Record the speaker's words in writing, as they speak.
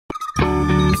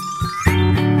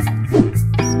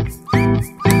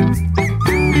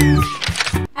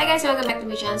guys, welcome back to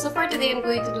my channel. So for today, I'm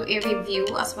going to do a review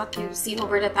as what you've seen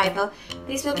over the title.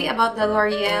 This will be about the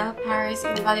Loreal Paris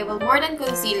Invaluable More Than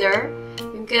Concealer.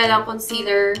 Yung kilalang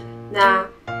concealer na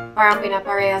parang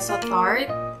pinapareha sa Tarte.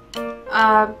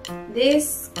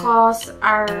 This costs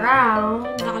around,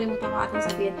 nakalimutan ko atang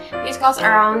sabihin, this costs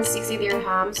around 60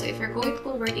 dirhams. So if you're going to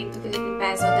convert into Philippine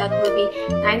peso, that will be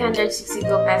 962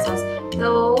 pesos.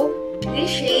 So this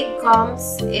shade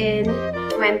comes in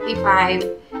 25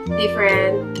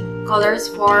 different colors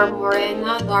for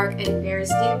morena, dark, and fair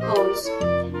skin tones.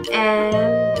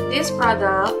 And this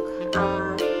product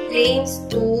claims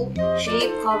to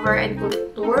shape, cover, and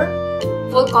contour,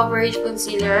 full coverage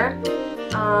concealer,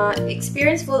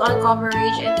 experience full on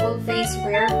coverage and full face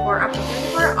wear for up to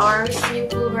 24 hours. New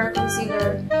Full Wear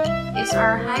Concealer is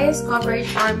our highest coverage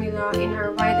formula in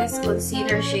her widest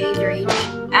concealer shade range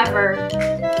ever.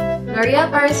 L'Oreal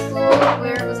Paris Full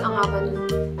Wear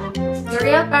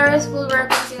L'Oreal Paris Full Wear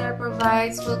Concealer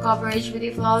provides full coverage with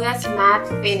a flawless matte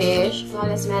finish,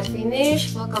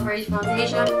 full coverage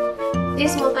foundation.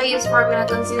 This multi-use formula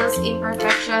conceals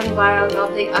imperfection while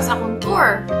doubling as a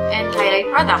contour and highlight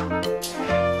product.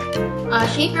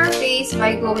 Shape your face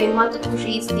by going 1 to 2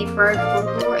 shades deeper to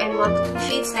contour and 1 to 2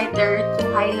 shades lighter to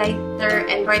highlighter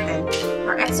and brighten.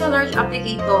 Our extra large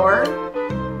applicator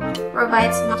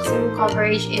provides maximum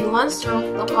coverage in one stroke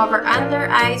to cover under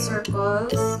eye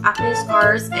circles, acne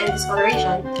scars, and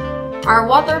discoloration. Our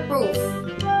waterproof,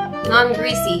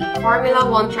 non-greasy formula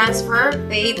won't transfer,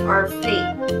 fade, or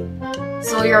flake.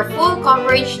 So your full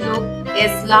coverage look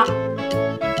is locked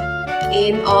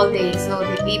in all day. So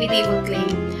the PBD will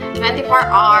claim 24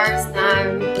 hours na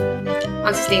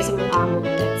mag-stay sa mukha mo.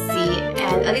 Let's see.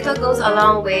 And a little goes a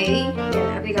long way.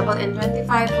 And available in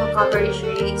 25 full coverage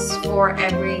shades for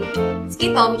every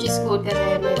skin tone, which is good kasi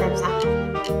may times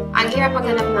ang hirap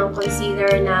maghanap ng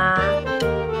concealer na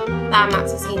tama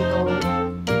sa skin tone.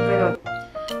 Ganun.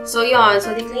 So yun.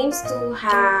 So it claims to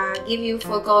give you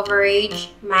full coverage,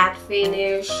 matte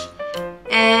finish,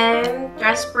 and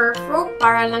transfer-proof.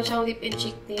 Para lang siyang lip and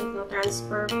cheek tint, no?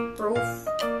 Transfer-proof.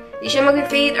 Hindi siya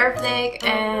mag-fade or flake,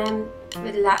 and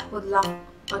would lock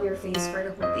on your face for the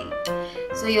whole day.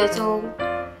 So yun. So,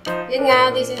 yun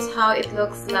nga, this is how it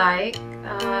looks like.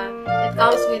 It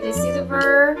comes with the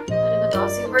silver, ano ba to?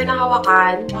 Silver na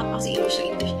hawakan. Bakit kasi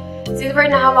English? Silver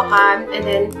na hawakan, and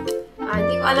then,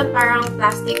 hindi ko alam, parang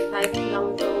plastic type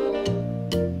lang itong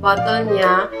bottle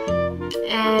niya.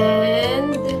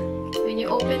 And when you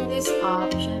open this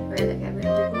up, syempre, like every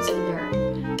other concealer,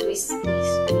 twist.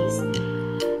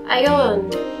 Ayun.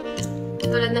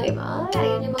 Tulad ng iba,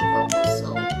 ayun yung mag-focus.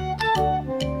 So,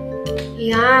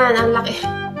 yan, ang laki.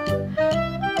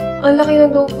 Ang laki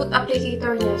ng doe foot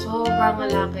applicator niya. Sobrang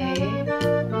laki.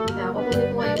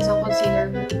 Kukunin ko ngayon isang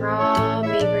concealer from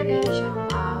Maybelline siya,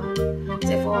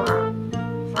 Sephora,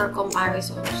 for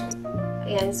comparison.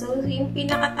 Ayan, so yung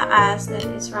pinakataas, that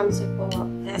is from Sephora.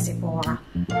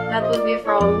 That will be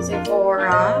from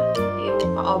Sephora,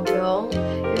 yung pa-oblong.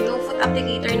 Yung doe foot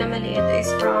applicator na maliit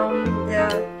is from the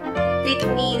Fit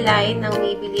Me line ng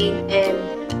Maybelline. And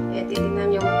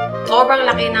titignan nyo, sobrang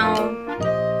laki ng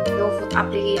doe foot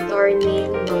applicator ni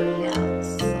L'Oreal.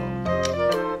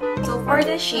 So for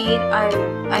the shade,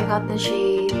 I got the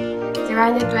shade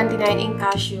 329 in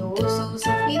Cashew. So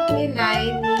sa Fit Me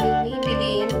line ni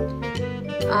Maybelline,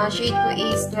 shade ko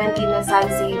is 20 na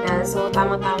Salsada. So,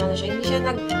 tama-tama na siya. Hindi siya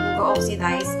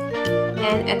nag-oxidize.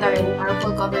 And ito rin, para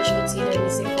full coverage concealer ni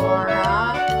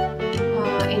Sephora.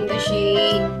 In the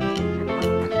shade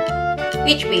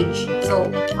Peach Page. So,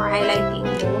 for highlighting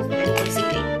both and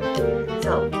concealing.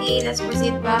 So, okay, let's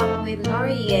proceed back with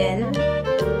L'Oreal.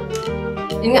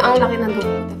 Yun nga, ang laki ng doe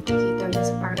foot applicator niya.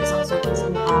 So, parang isang circle sa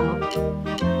mukha mo.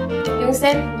 Yung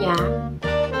scent niya,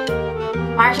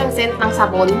 parang siyang scent ng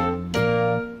sabon.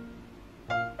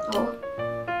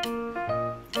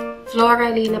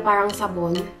 Florally na parang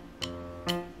sabon.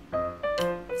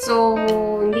 So,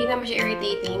 hindi naman siya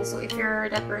irritating. So, if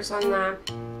you're that person na,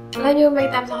 alam nyo,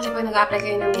 may times na kasi pag nag-apply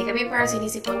kayo ng makeup, may parang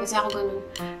sinisipon. Kasi ako ganun.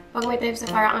 Pag may times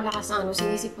na parang ang lakas ng ano,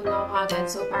 sinisipon na ako kagad.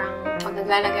 So, parang pag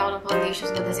naglalagay ako ng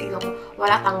foundations ganda sa ilong ko,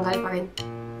 wala, tanggal pa rin.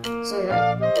 So,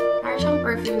 yun. Parang siyang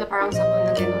perfume na parang sabon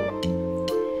na gano'n.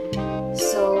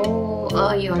 So,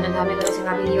 yun. Ang dami ko na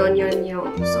sinabi, yun.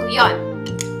 So, yun.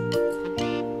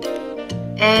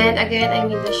 And again, I'm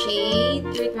in the shade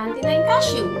 329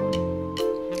 Cashew.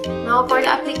 Now, for the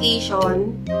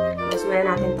application, mas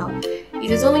muna natin to.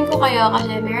 I-zoom in ko kayo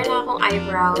kasi meron na akong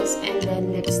eyebrows and then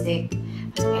lipstick.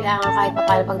 Kasi kailangan kahit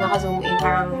papal pag naka-zoom in,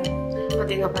 parang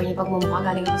matino pa rin yung pagmumukha.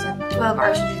 Galing ako sa 12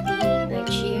 hours duty, night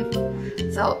shift.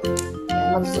 So, yun.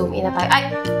 mag-zoom in na tayo. Ay!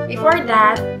 Before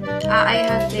that, I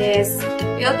have this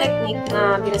Real technique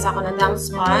na binasa ko na damp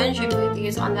sponge. I'm going to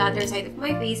use on the other side of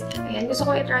my face. Ayan, gusto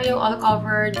kong i-try yung All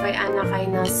Covered by Anna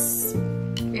Kainas.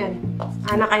 Ayan,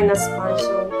 Anna Kainas sponge.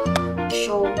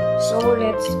 So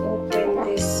let's open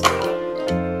this.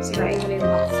 Sirain ko na yung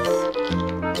box.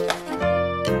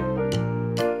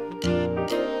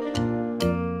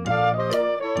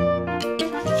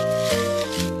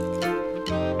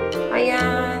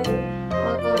 Ayan,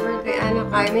 All Covered by Anna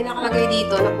Kai. May nakalagay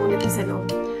dito, napunit na sa loob.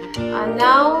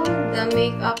 Now, the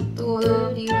makeup tool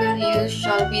you will use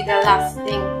shall be the last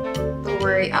thing to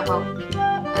worry about.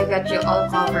 I got you all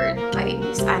covered by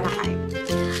Miss Anna Kai.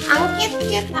 Ang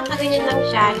cute-cute, nakaganyan lang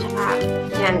siya. Tsaka,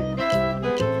 yan.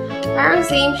 Parang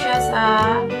same siya sa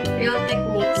Real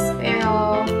Techniques,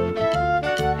 pero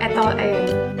eto,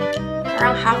 ayun.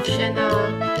 Parang half siya na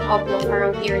oblong,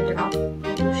 parang teardrop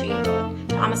shade.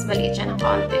 Tsaka mas maliit siya ng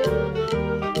konti.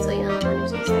 So, yun, I'm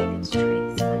so excited to try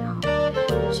this one out.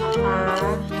 Tsaka,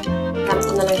 gamit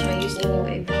ko na lang siya using yung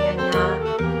Evian na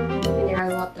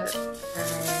mineral water.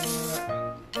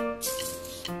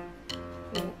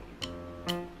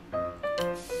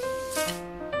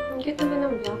 Ang cute naman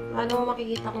ng black. Lalo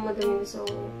makikita ko madami. So,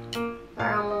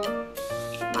 parang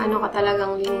paano ka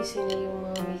talagang linisin na yung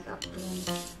mga makeup room.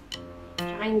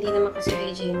 Tsaka hindi naman kasi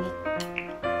hygienic.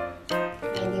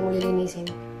 Hindi mo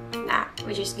lilinisin.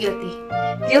 Which is guilty.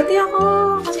 Guilty ako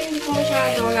kasi hindi ko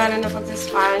masyado lalo na pag sa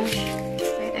sponge.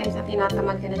 Kaya times na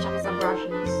tinatamad ka na tsaka sa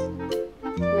brushes.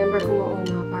 Remember ko noong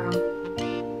una, parang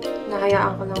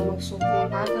nahayaan ko lang mag-soak yung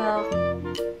product.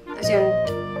 Tapos yun,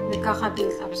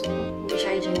 nagkaka-build up. So, hindi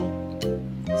siya hygienic.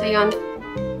 So yun,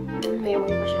 may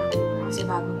amoy pa siya. Kasi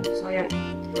bago. So yun.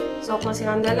 Soak na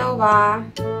silang dalawa.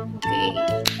 Okay.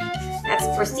 Let's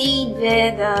proceed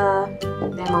with the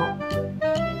demo.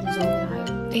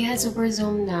 Ayan, super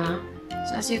zoom na.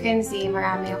 So, as you can see,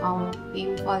 marami akong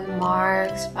pimple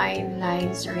marks, fine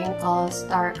lines, wrinkles,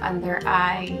 dark under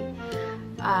eye,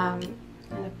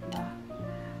 ano ba?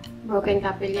 Broken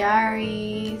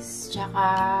capillaries, tsaka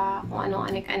kung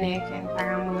anong anik-anik, and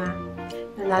parang mga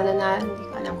nanalo na, hindi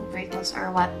ko alam kung freckles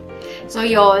or what. So,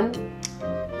 yon,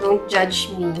 don't judge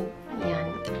me.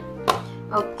 Ayan.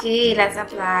 Okay, let's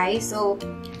apply. So,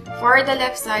 for the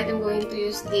left side, I'm going to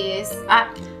use this.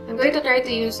 I'm going to try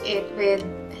to use it with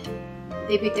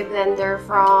the Beauty Blender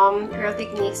from Real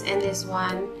Techniques and this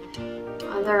one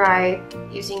on the right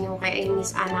using yung kay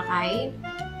Miss Anna Kai.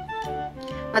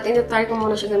 But in-try ko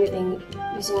muna siya gamitin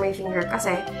using my finger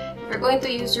kasi if you're going to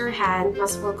use your hand,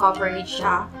 mas full coverage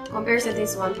siya. Compared sa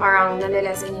this one, parang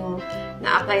nalilesen yung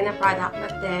na-apply na product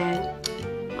but then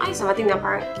ay, sa mating na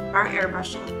parang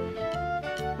airbrush siya.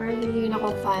 Parang hindi yun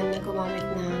ako fan na gumamit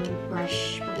ng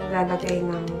brush pag naglalagay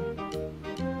ng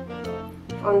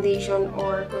foundation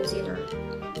or concealer.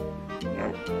 Yan.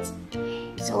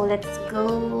 So, let's go.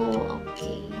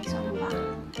 Okay. So, ano ba?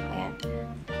 Ayan.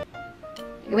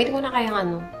 Gamitin ko na kayang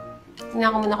ano. Tingnan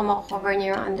ko muna kung makakover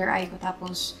niya yung under eye ko.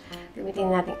 Tapos,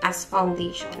 gamitin natin as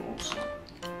foundation. So,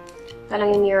 ito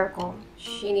lang yung mirror ko.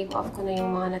 Shinib off ko na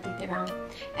yung mga natitirang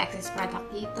excess product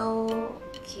dito.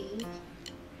 Okay.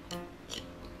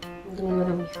 Dumi mo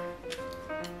na mirror.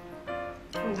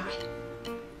 Ang laki.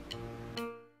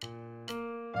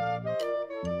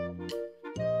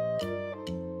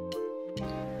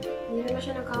 Hindi naman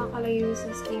siya nagkakalayo sa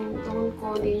skin tone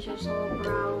ko. Hindi siya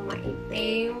sobrang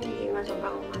maitim. Hindi naman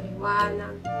sobrang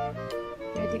maliwanag.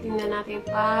 Pero titignan natin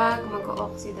pag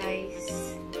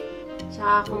mag-oxidize.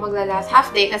 Tsaka kung maglalast.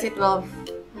 Half day kasi 12.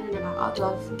 Ano na ba?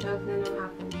 12 na ng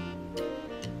hapon.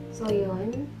 So,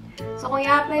 yun. So, kung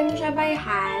i-apply mo siya by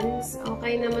hands,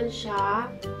 okay naman siya.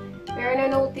 Pero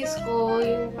na-notice ko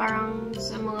yung parang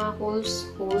sa mga holes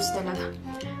talaga.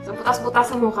 So, butas-butas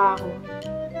sa mukha ko.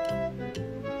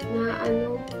 Na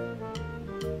ano,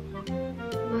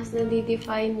 mas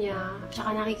na-define niya.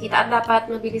 Tsaka nakikita. At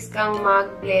dapat mabilis kang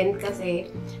mag-blend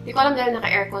kasi hindi ko alam dahil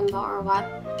naka-aircon ba or what.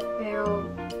 Pero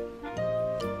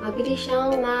mabilis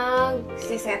siyang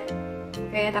nag-set.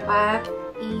 Kaya dapat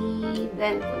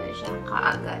i-blend ko na siya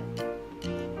kaagad.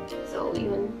 So,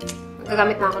 yun.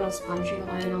 Magagamit na ako ng sponge. Yung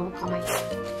kaya ng kamay.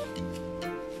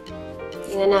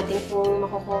 Tingnan natin kung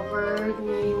mako-cover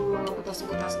yung mga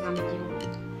butas-butas gamit yung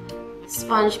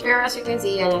sponge. Pero as you can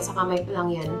see, yan, sa kamay pa lang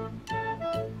yan.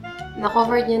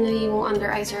 Na-covered niya na yung under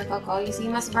eye circle ko. You see,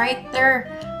 mas brighter.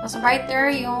 Mas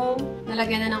brighter yung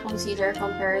nalagyan na ng concealer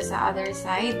compare sa other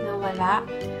side na wala.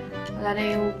 Wala na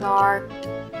yung dark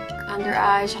under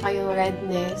eye, saka yung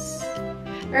redness.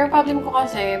 Pero problem ko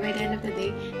kasi, by the end of the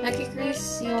day,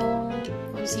 nagkikrease yung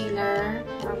concealer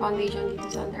or foundation dito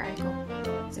sa under eye ko.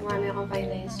 Kasi marami akong fine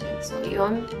lines dyan. So,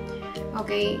 yun.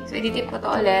 Okay, so ididip ko to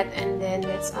ulit and then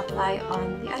let's apply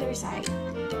on the other side.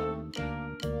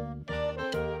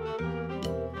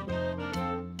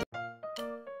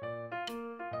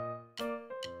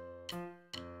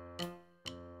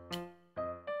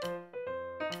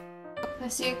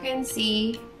 As you can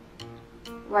see,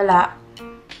 wala.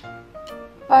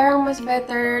 Parang mas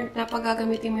better na pag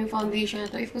gagamitin mo yung foundation na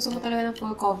to if gusto mo talaga ng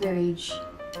full coverage.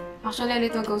 Actually, a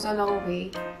little goes a long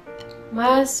way.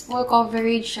 Mas full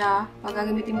coverage siya pag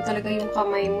gagamitin mo talaga yung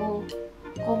kamay mo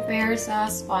compare sa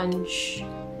sponge.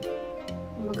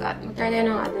 Mag-try na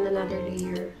ng add another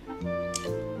layer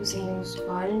using yung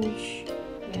sponge.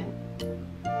 Yan.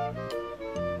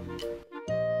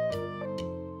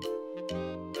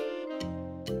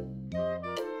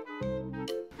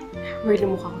 Weird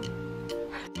na mukha ko.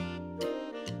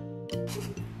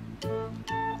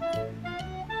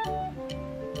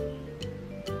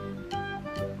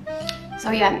 So,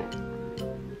 yan.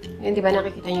 Yan, di ba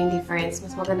nakikita niyo yung difference?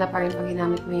 Mas maganda pa rin pag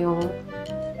ginamit mo yung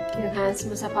hands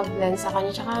mo sa pag-blend sa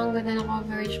kanya. Tsaka ang ganda ng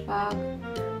coverage pag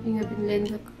yung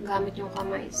blend gamit yung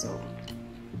kamay. So,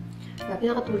 grabe,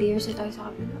 naka 2 layers na tayo sa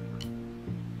kabila.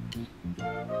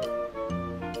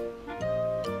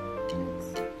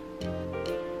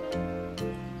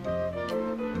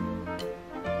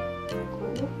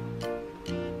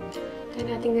 Kaya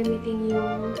natin gamitin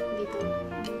yung dito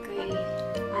kay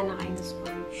Ana kayo na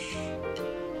sponge.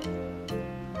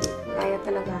 Kaya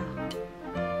talaga.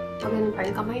 Pag ganun pa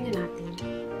rin, kamay na natin.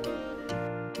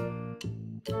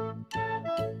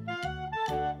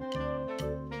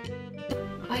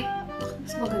 Ay, bakit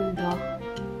mas maganda?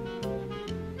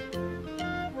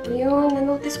 Yun,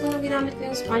 na-notice ko na ginamit ko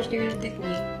yung sponge na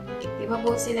technique. Diba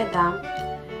both sila damp?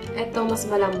 Ito mas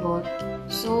malambot.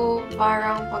 So,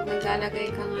 parang pag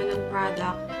naglalagay ka nga ng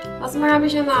product, mas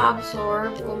marami siya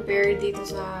na-absorb compared dito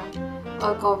sa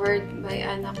all covered by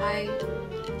Anakay.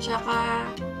 Tsaka,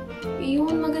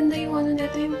 yun, maganda yung ano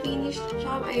nito, yung finish.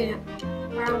 Tsaka, ayun na.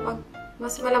 Parang pag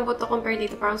mas malambot to compare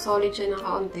dito, parang solid siya ng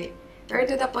kaunti. Pero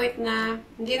to the point na,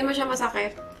 hindi naman siya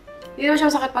masakit. Hindi naman siya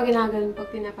masakit pag ginaganon,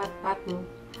 pag pinapat-pat mo.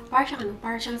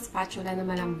 Parang siyang spatula na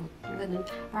malambot. Ganun.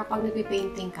 Parang pag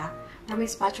nagpipainting ka, parang may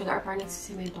spatula or parang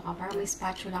nagsisimento ka, parang may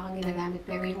spatula kang ginagamit.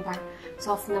 Pero yung parang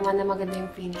soft naman na maganda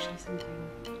yung finish niya sometimes.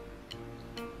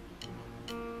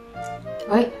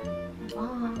 Ay!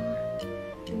 Ah!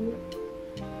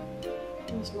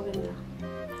 Mas maganda.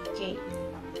 Okay.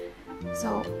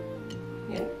 So,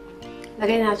 yun.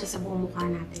 Lagay natin sa buong mukha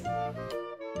natin.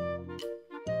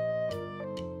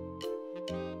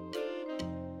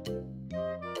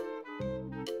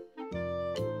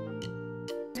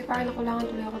 Parang nakulangan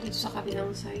tuloy ako dito sa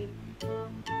kabilang side.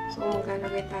 So,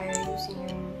 maglalagay tayo using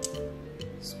yung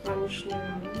sponge na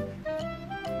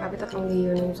grabe 3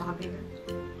 layer na yung sa kabila.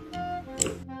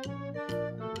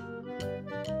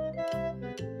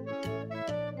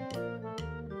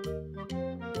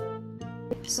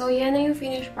 So, yan na yung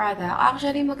finished product.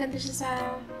 Actually, maganda siya sa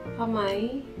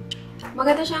kamay.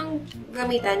 Maganda siyang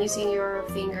gamitan using your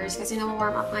fingers kasi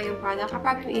na-warm up nga yung product. Ang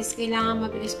problem is, kailangan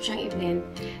mabilis mo siyang i-blend.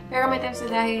 Pero may times na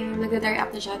dahil nagda-dry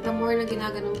up na siya, the more na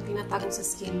ginaganon mo, tinatagong sa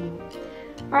skin mo.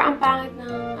 Parang ang pangit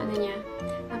ng, ano niya,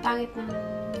 ang pangit ng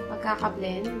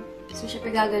pagkaka-blend. So, siya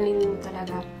pagaganin mo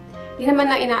talaga. Di naman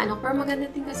na inaano, pero maganda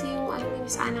din kasi yung ano ni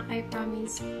Miss Ana kay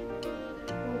Promise.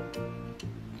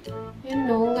 Yun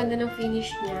no, ang ganda ng finish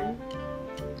niya.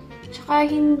 Tsaka,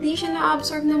 hindi siya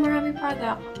na-absorb na maraming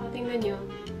product. Tingnan nyo.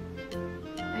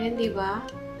 Ayan, diba?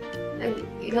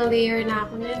 Ilang layer na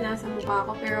ako na nasa mukha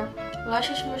ko, pero wala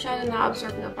siya masyado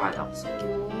na-absorb na product. So,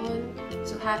 yun.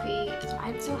 So, happy. So,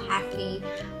 I'm so happy.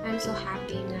 I'm so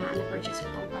happy na na-purchase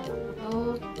ko itong product na to.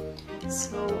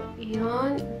 So,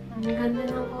 yun. Ang ganda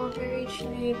ng coverage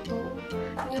na ito.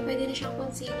 Kaya pwede na siyang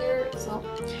concealer. So,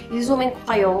 i-zoom in ko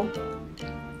kayo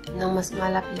ng mas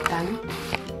malapitan.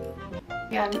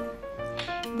 Yan.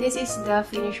 This is the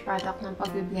finished product ng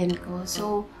pag-blend ko.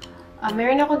 So,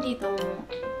 meron ako ditong,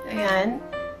 ayan,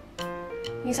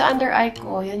 yung sa under eye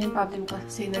ko, yan yung problem ko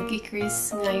kasi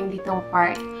nagki-crease nga yung ditong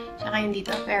part, tsaka yung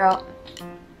dito, pero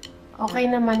okay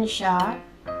naman siya.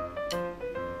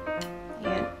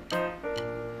 Ayan.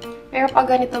 Pero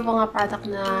pag ganito mga product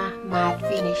na matte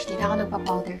finish, hindi na ako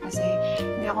nagpa-powder kasi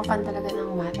hindi ako fan talaga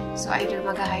ng matte. So, either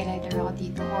mag-highlighter ako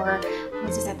dito or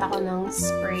magsiset ako ng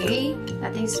spray.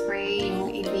 Dating spray, yung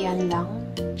Evian lang.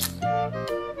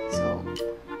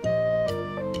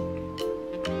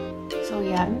 So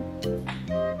yan.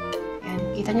 Yan.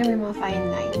 Kita nyo may mga fine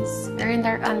lines. Pero yung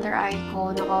under eye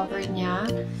ko, na-cover niya.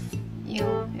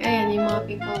 Yung, ayan, yung mga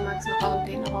pimple marks na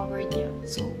kaunti, na-cover niya.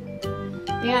 So,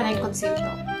 yan, ay conceal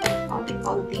to.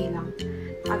 Kaunti-kaunti lang.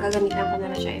 Gagamitan ko na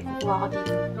lang siya. Kukuha ko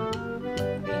dito.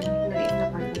 Ayan, maliit na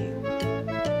part niya.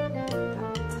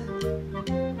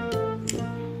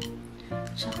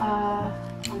 Tsaka,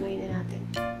 kamay na natin.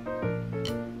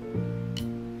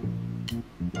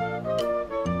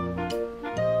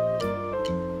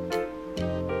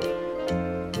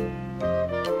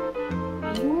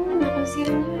 Ayun,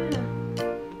 nakasira niya.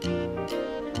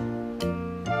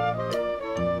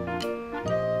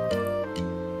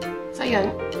 So,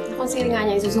 yun. Nakonsili nga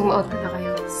niya. Zoom out ko na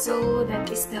kayo. So, that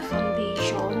is the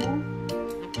foundation.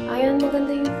 Ayan,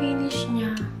 maganda yung finish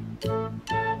niya.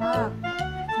 Wow.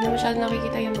 Hindi masyado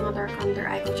nakikita yung mga dark under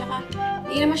eye ko. Tsaka,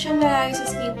 hindi naman siya malayo sa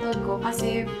skin tone ko.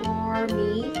 Kasi, for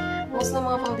me, most ng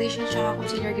mga foundation tsaka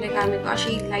concealer ginagamit ko as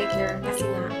shade lighter. Kasi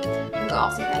nga,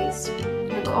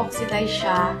 nag-oxidize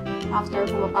siya after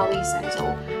pumapawisan.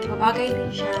 So, mabagay din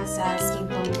siya sa skin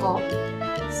tone ko.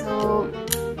 So,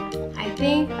 I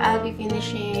think I'll be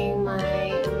finishing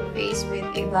my face with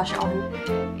a blush on.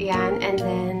 Ayan. And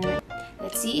then,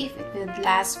 let's see if it would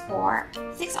last for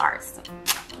 6 hours. So,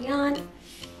 ayan.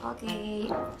 Okay.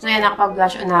 So, yan,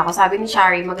 nakapag-blush on na ako. Sabi ni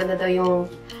Shari, maganda daw yung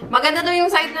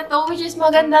side na to, which is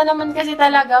maganda naman kasi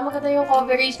talaga. Maganda yung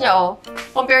coverage niya, oh.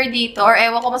 Compare dito, or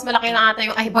ewan ko, mas malaki na ata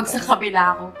yung eye bags sa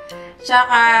kabila ko.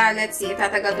 Tsaka, let's see,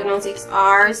 tatagal to ng 6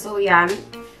 hours. So, yan.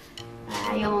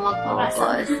 Ayaw mo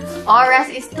mag-focus.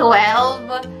 Oras is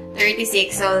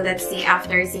 12:36. So, let's see,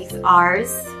 after 6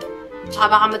 hours. Tsaka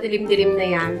baka madilim-dilim na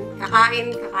yan.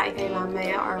 Kakain kayo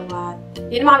mamaya or what.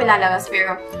 Hindi naman kami lalabas,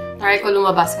 pero try ko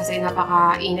lumabas kasi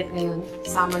napaka-init ngayon.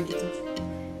 Summer dito.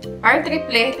 Parang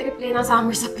triple ng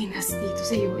summer sa Pinas dito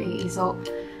sa UAE. So,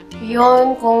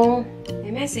 yun, kung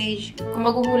may message, kung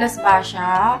maghuhulas ba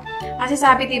siya. Kasi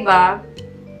sabi, diba,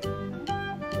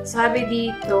 sabi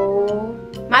dito,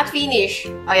 matte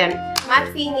finish. O, yan.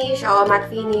 Matte finish. O,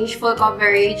 matte finish. Full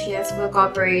coverage. Yes, full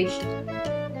coverage.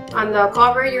 On the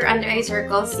cover, your under eye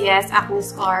circles. Yes, acne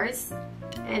scars.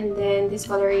 And then,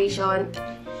 discoloration.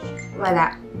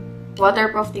 Wala.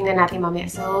 Waterproof. Tingnan natin mamaya.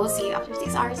 So, see you after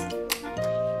 6 hours.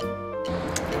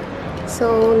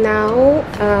 So, now,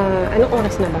 anong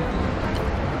oras na ba?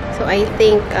 So, I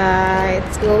think,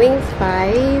 it's going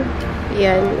 5.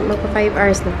 Yan, magpa 5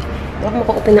 hours na. Hindi ako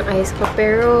maka-open ng eyes ko.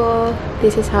 Pero,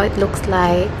 this is how it looks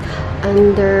like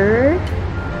under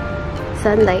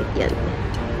sunlight. Yan.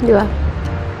 Di ba?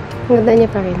 Ang ganda niya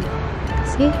pa rin.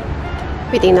 See?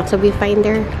 Waiting na ako sa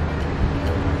viewfinder.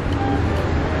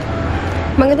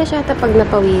 Maganda siya ata pag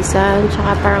napawisan.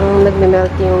 Tsaka parang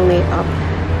nagme-melt yung makeup.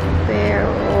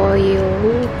 Pero,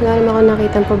 yun. Wala naman ako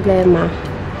nakitang problema.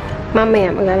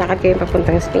 Mamaya, maglalakad kayo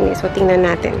papuntang Spain. So, tingnan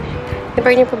natin. Yung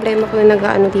parang yung problema ko na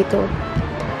nag-ano dito.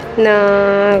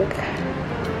 Nag-build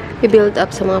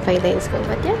up sa mga fine lines ko.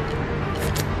 But, yeah.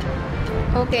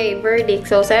 Okay, verdict.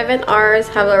 So, 7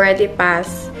 hours have already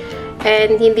passed.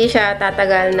 And, hindi siya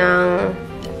tatagal ng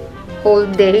whole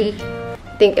day.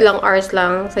 I think ilang hours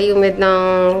lang sa humid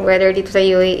ng weather dito sa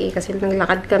UAE kasi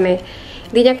naglakad kami.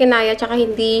 Hindi niya kinaya, tsaka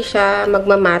hindi siya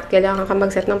magmamat. Kailangan ka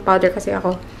mag-set ng powder kasi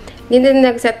ako. Hindi din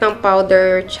nag-set ng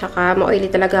powder, tsaka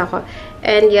ma-oily talaga ako.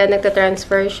 And yan,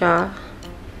 nagta-transfer siya.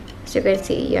 As you can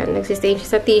see, yan. Nagsistain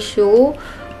siya sa tissue.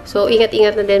 So,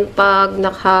 ingat-ingat na din pag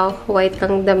naka-white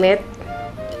kang damit.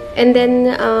 And then,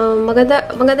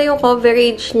 maganda yung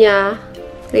coverage niya.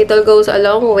 Little goes a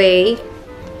long way.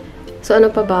 So, ano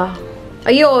pa ba?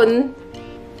 Ayun!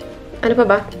 Ano pa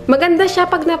ba? Maganda siya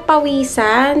pag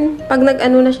napawisan. Pag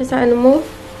nag-ano na siya sa ano mo.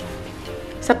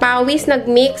 Sa pawis,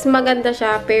 nag-mix. Maganda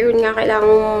siya. Pero yun nga,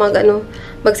 kailangan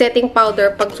mag-setting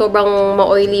powder pag sobrang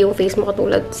ma-oily yung face mo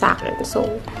katulad sa akin. So,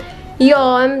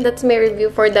 yun. That's my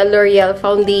review for the Loreal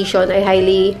foundation. I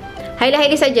highly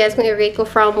suggest kung i-rate ko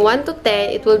from 1 to 10,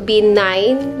 it will be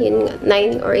 9. Yun,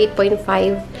 9 or 8.5.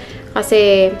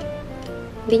 Kasi,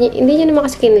 hindi niya naman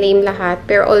kasi kinlame lahat.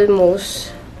 Pero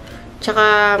almost.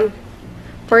 Tsaka,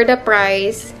 for the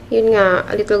price, yun nga,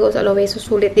 a little goes a long way.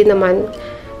 Susulit din naman.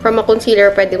 From a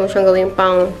concealer, pwede mo siyang gawin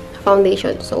pang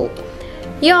foundation. So,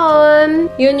 yun!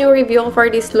 Yun yung review ko for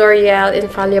this L'Oreal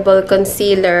Infallible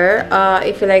Concealer.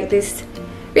 If you like this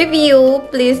review,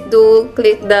 please do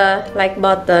click the like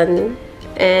button.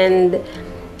 And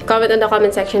comment on the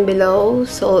comment section below.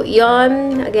 So,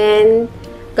 yun. Again,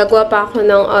 gagawa pa ako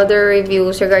ng other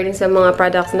reviews regarding sa mga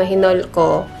products na hinol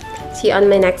ko. See you on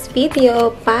my next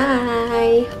video.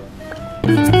 Bye!